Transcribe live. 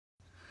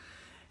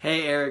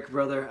Hey Eric,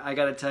 brother, I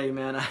gotta tell you,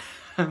 man,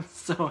 I'm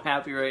so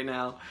happy right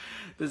now.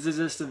 This is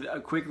just a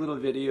quick little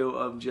video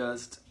of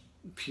just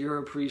pure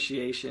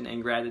appreciation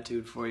and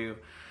gratitude for you.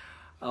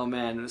 Oh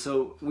man,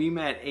 so we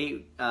met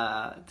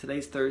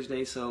today's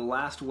Thursday, so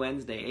last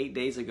Wednesday, 8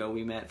 days ago,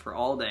 we met for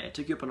all day. I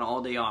took you up on an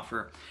all-day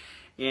offer,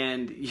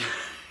 and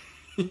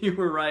you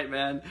were right,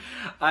 man.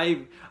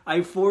 I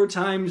 4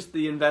 times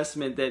the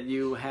investment that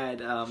you had,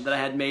 that I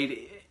had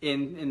made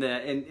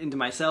into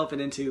myself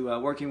and into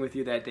working with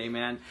you that day,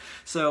 man.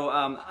 So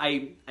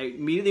I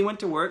immediately went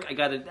to work. I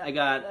got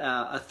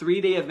a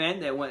 3-day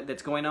event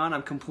that's going on.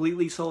 I'm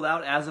completely sold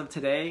out as of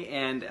today,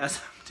 and as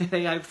of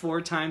today, I have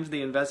 4 times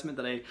the investment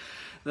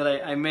that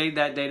I made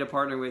that day to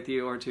partner with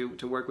you or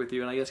to work with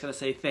you. And I just gotta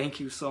say thank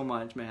you so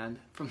much, man,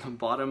 from the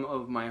bottom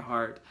of my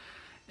heart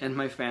and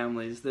my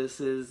family's. This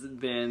has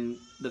been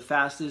the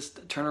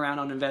fastest turnaround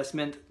on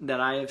investment that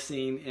I have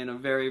seen in a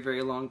very,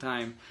 very long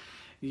time.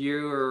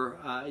 You're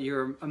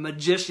a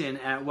magician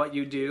at what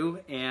you do,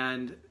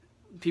 and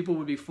people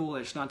would be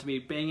foolish not to be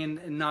banging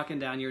and knocking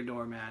down your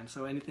door, man.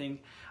 So anything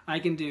I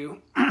can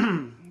do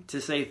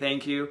to say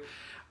thank you,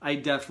 I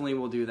definitely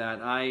will do that.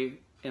 I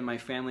and my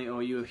family owe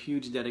you a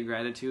huge debt of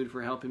gratitude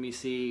for helping me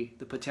see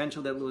the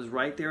potential that was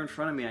right there in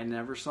front of me. I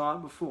never saw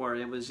it before.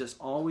 It was just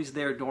always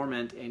there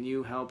dormant, and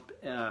you helped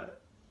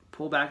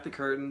pull back the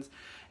curtains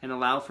and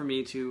allow for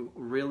me to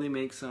really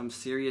make some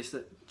serious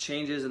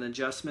changes and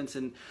adjustments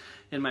in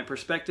my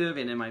perspective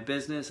and in my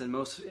business, and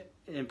most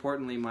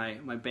importantly,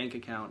 my bank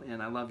account.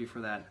 And I love you for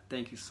that.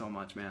 Thank you so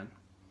much, man.